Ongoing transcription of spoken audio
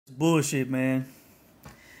Bullshit, man.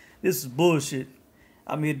 This is bullshit.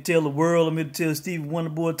 I'm here to tell the world, I'm here to tell Steve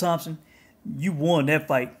Wonderboy Thompson, you won that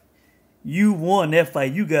fight. You won that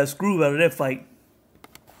fight. You got screwed out of that fight.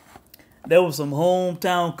 That was some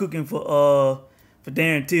hometown cooking for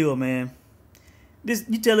Darren Till, man. This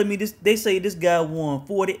you telling me this? They say this guy won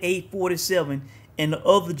 48-47, and the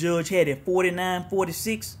other judge had it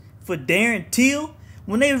 49-46 for Darren Till.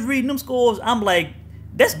 When they was reading them scores, I'm like,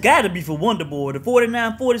 that's got to be for Wonderboy. The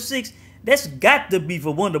 49-46, that's got to be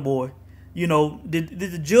for Wonderboy. You know, did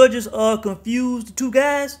the judges confuse the two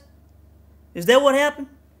guys? Is that what happened?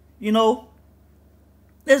 You know,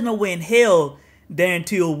 there's no way in hell Darren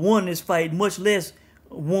Till won this fight, much less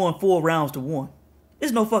won 4 rounds to 1.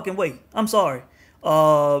 There's no fucking way. I'm sorry.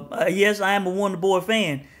 Yes, I am a Wonderboy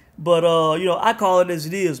fan, but you know, I call it as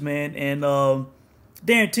it is, man. And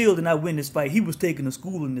Darren Till did not win this fight. He was taking to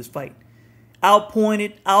school in this fight.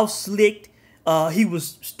 Outpointed, outslicked. He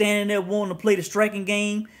was standing there wanting to play the striking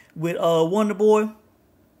game with Wonderboy.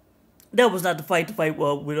 That was not the fight to fight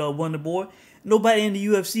with Wonderboy. Nobody in the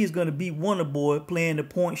UFC is going to beat Wonderboy playing the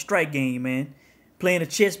point strike game, man. Playing a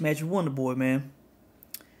chess match with Wonderboy, man.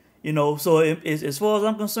 You know, so as far as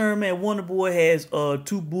I'm concerned, man, Wonderboy has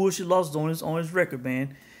 2 bullshit losses on his record,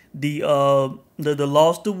 man. The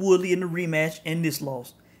loss to Woodley in the rematch and this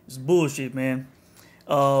loss. It's bullshit, man.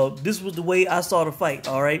 This was the way I saw the fight,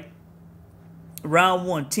 all right? Round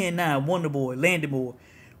 1, 10-9, Wonderboy, landed more.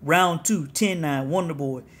 Round 2, 10-9,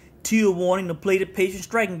 Wonderboy. Till wanting to play the patient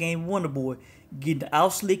striking game with Wonderboy, getting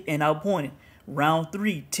outslicked and outpointed. Round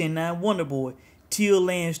 3, 10-9, Wonderboy. Till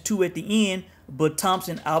lands 2 at the end, but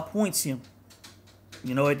Thompson outpoints him.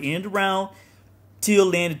 You know, at the end of the round, Till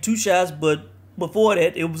landed 2 shots, but before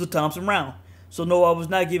that, it was a Thompson round. So no, I was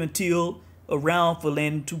not giving Till a round for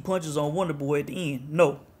landing 2 punches on Wonderboy at the end.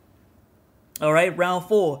 No. All right, round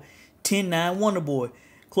 4, 10-9, Wonderboy.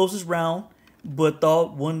 Closest round, but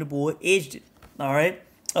thought Wonderboy edged it. All right.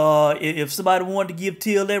 If somebody wanted to give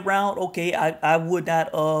Till that round, okay, I would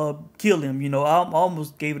not kill him. You know, I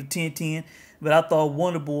almost gave it a 10-10, but I thought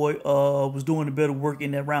Wonderboy was doing the better work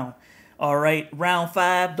in that round. All right, round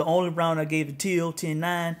 5, the only round I gave to Till,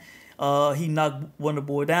 10-9. He knocked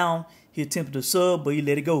Wonderboy down. He attempted to sub, but he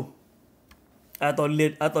let it go. I thought he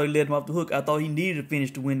let him off the hook. I thought he needed a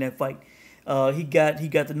finish to win that fight. He got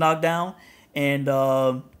the knockdown,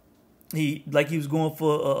 and he was going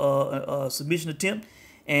for a submission attempt,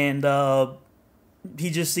 and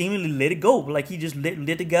he just seemingly let it go. Like he just let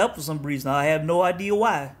the guy up for some reason. I have no idea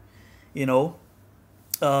why, you know.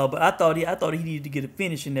 But I thought he needed to get a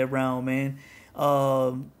finish in that round, man.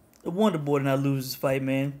 Wonderboy did not lose this fight,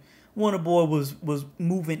 man. Wonderboy was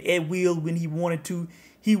moving at will when he wanted to.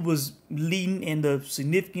 He was leading in the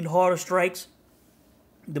significant harder strikes,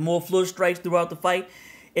 the more flush strikes throughout the fight.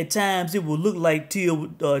 At times, it would look like Till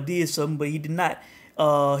did something, but he did not.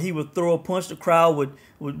 He would throw a punch, the crowd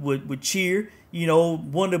would cheer. You know,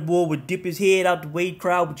 Wonderboy would dip his head out the way,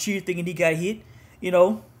 crowd would cheer, thinking he got hit. You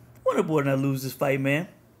know, Wonderboy did not lose this fight, man.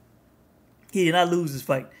 He did not lose this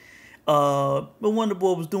fight. But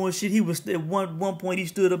Wonderboy was doing shit. He was at one point he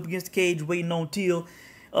stood up against the cage waiting on Till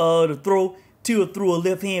to throw. Till threw a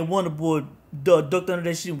left hand. Wonderboy ducked under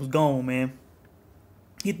that shit and was gone, man.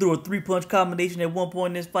 He threw a 3-punch combination at one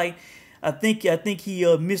point in this fight. I think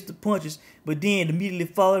he missed the punches, but then immediately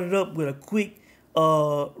followed it up with a quick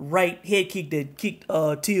right head kick that kicked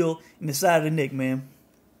Till in the side of the neck, man.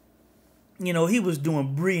 You know, he was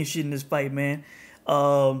doing brilliant shit in this fight, man.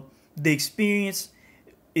 The experience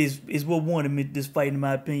is what won him this fight, in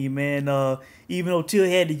my opinion, man. Even though Till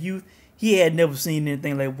had the youth, he had never seen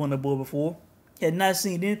anything like Wonderboy before. Had not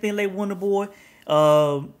seen anything like Wonderboy.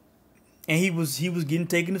 And he was getting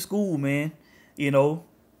taken to school, man. You know,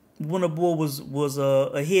 Wonderboy was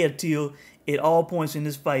ahead Till at all points in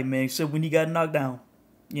this fight, man, except when he got knocked down.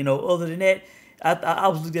 You know, other than that, I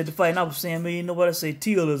was looking at the fight and I was saying, man, you know what I say?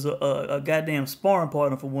 Till is a goddamn sparring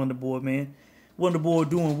partner for Wonderboy, man. Wonderboy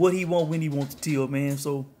doing what he wants when he wants to Till, man.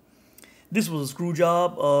 So this was a screw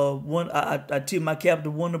job. I tip my cap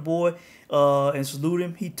to Wonderboy and salute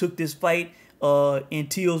him. He took this fight in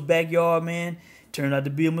Till's backyard, man. Turned out to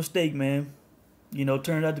be a mistake, man. You know,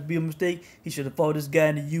 turned out to be a mistake. He should have fought this guy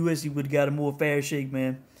in the U.S. He would have got a more fair shake,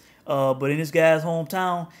 man. But in this guy's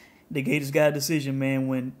hometown, they gave this guy a decision, man,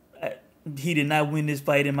 when he did not win this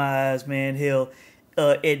fight in my eyes, man. Hell,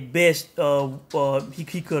 at best,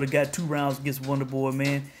 he could have got 2 rounds against Wonderboy,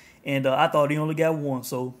 man. And I thought he only got 1.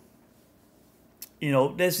 So, you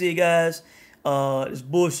know, that's it, guys. It's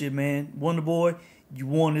bullshit, man. Wonderboy, you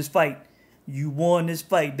won this fight. You won this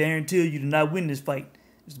fight. Darren Till, you did not win this fight.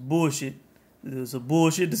 It's bullshit. It's a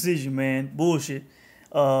bullshit decision, man. Bullshit.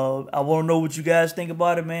 I want to know what you guys think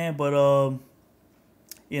about it, man. But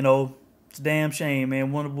you know, it's a damn shame,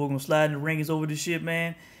 man. Wonderboy gonna slide in the rankings over this shit,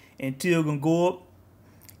 man. And Till gonna go up.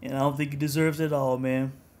 And I don't think he deserves it at all,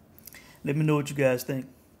 man. Let me know what you guys think.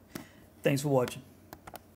 Thanks for watching.